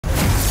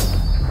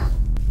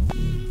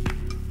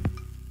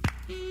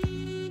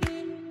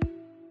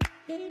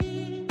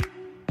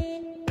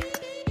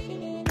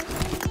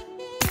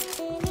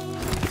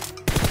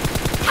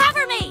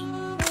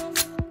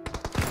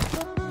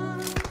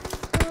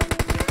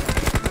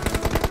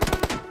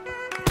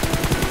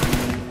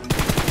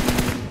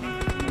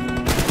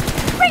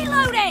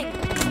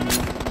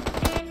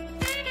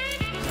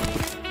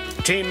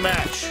Team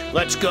match,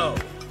 let's go.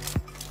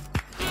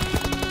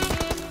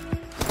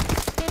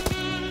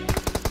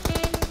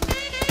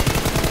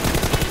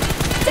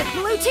 The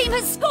blue team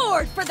has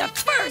scored for the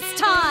first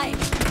time!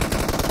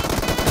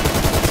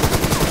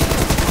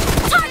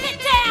 Target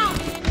down!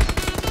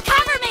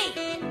 Cover me!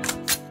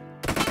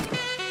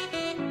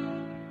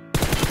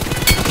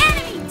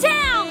 Enemy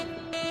down!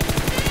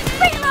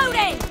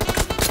 Reloading!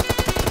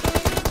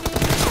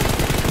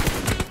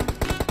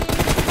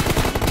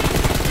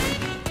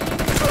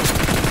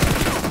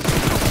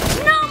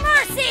 No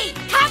mercy!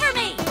 Cover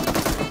me!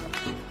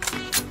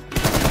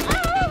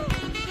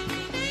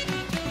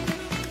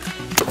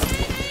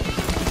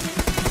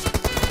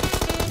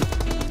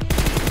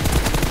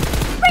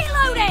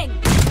 Reloading!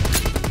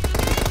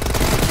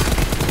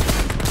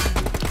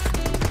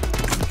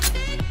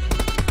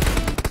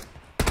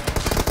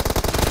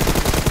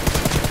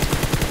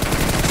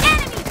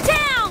 Enemy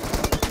down!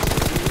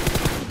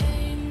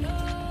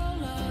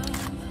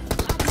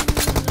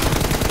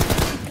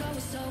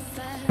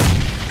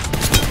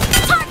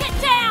 Target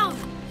down!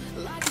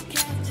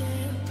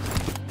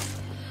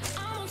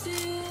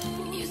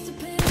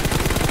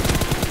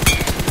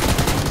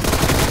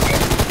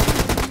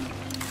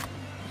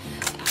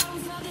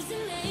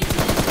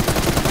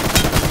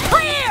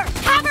 Clear!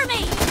 Cover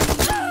me!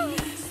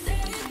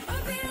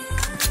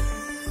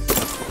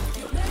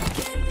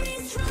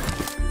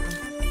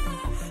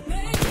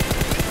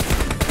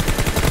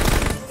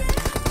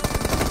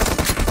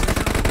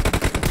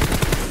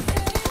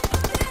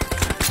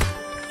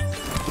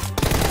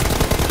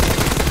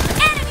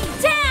 Enemy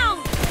down!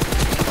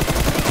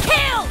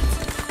 Killed!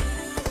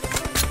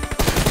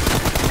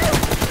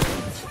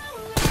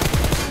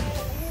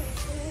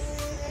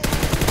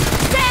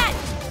 Dead!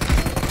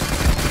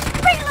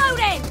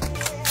 Reloading!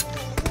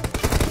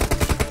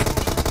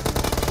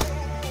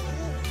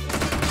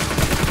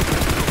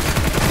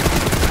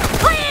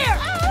 Clear!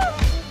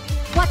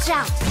 Watch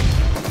out!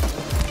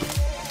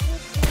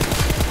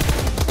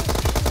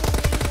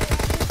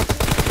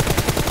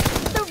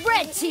 The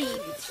red team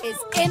is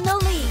in the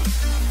lead.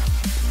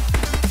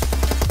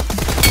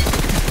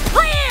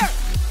 Clear!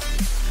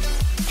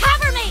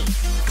 Cover me!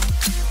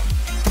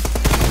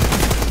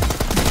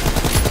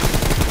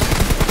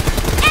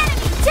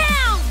 Enemy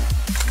down!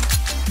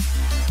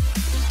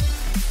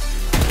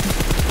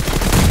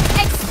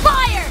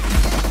 Expired!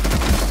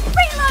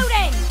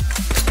 Reloading!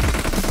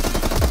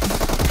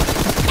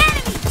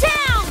 Enemy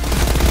down!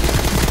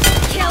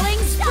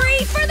 Killing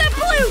spree for the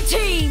blue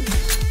team!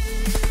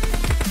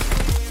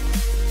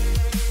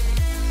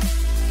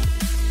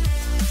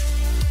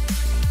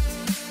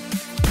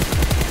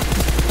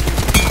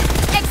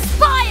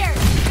 Expired!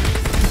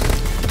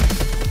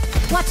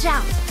 Watch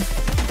out!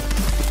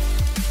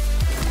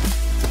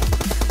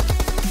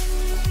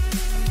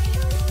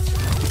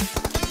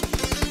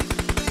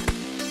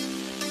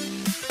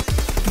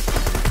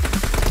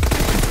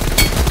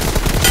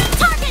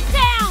 Target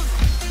down!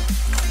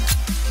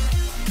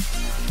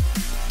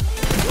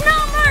 No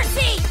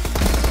mercy!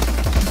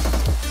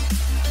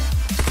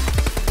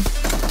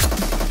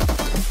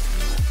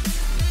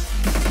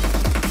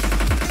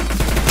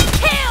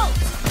 Killed!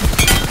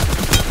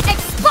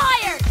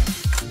 Expired!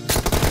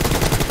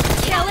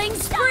 Killing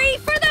spree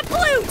for the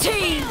blue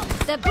team!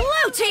 The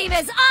blue team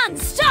is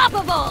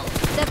unstoppable!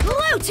 The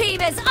blue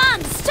team is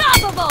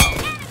unstoppable!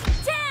 Enemy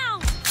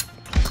down!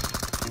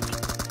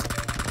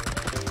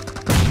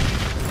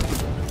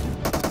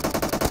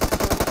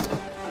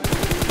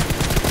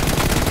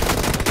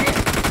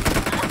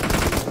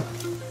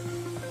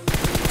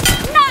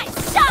 Nice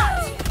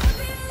shot!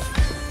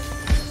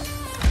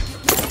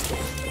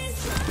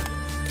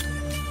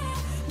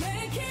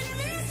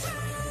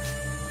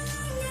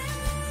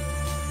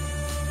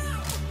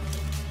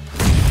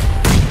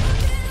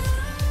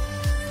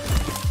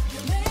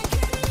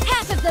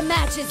 Half of the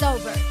match is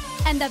over,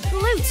 and the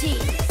blue team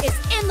is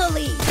in the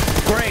lead.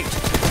 Great,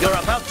 you're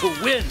about to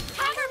win.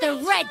 The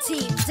red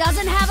team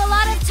doesn't have a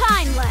lot of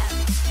time left.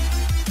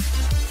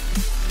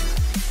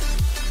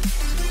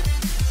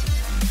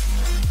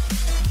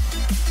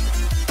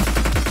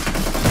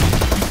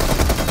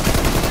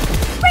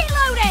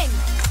 Reloading!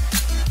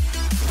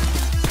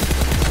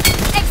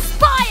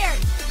 Expired!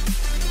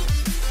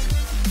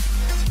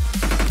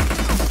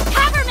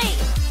 Cover me!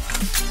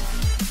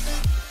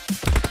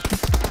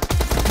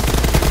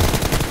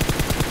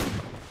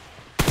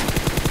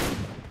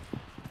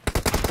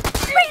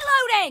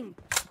 Reloading!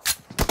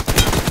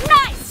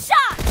 Nice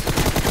shot!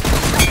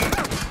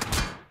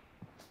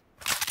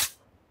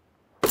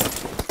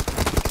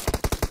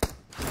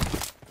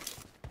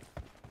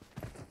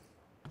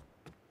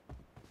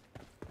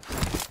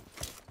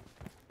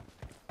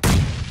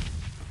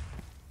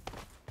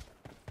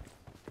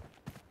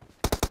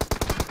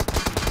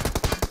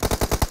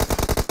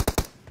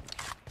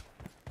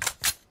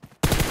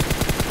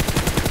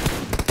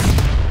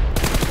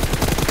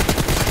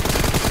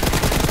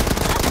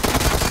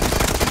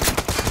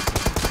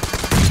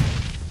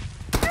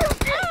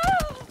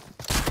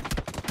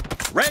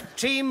 Red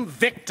team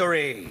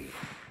victory.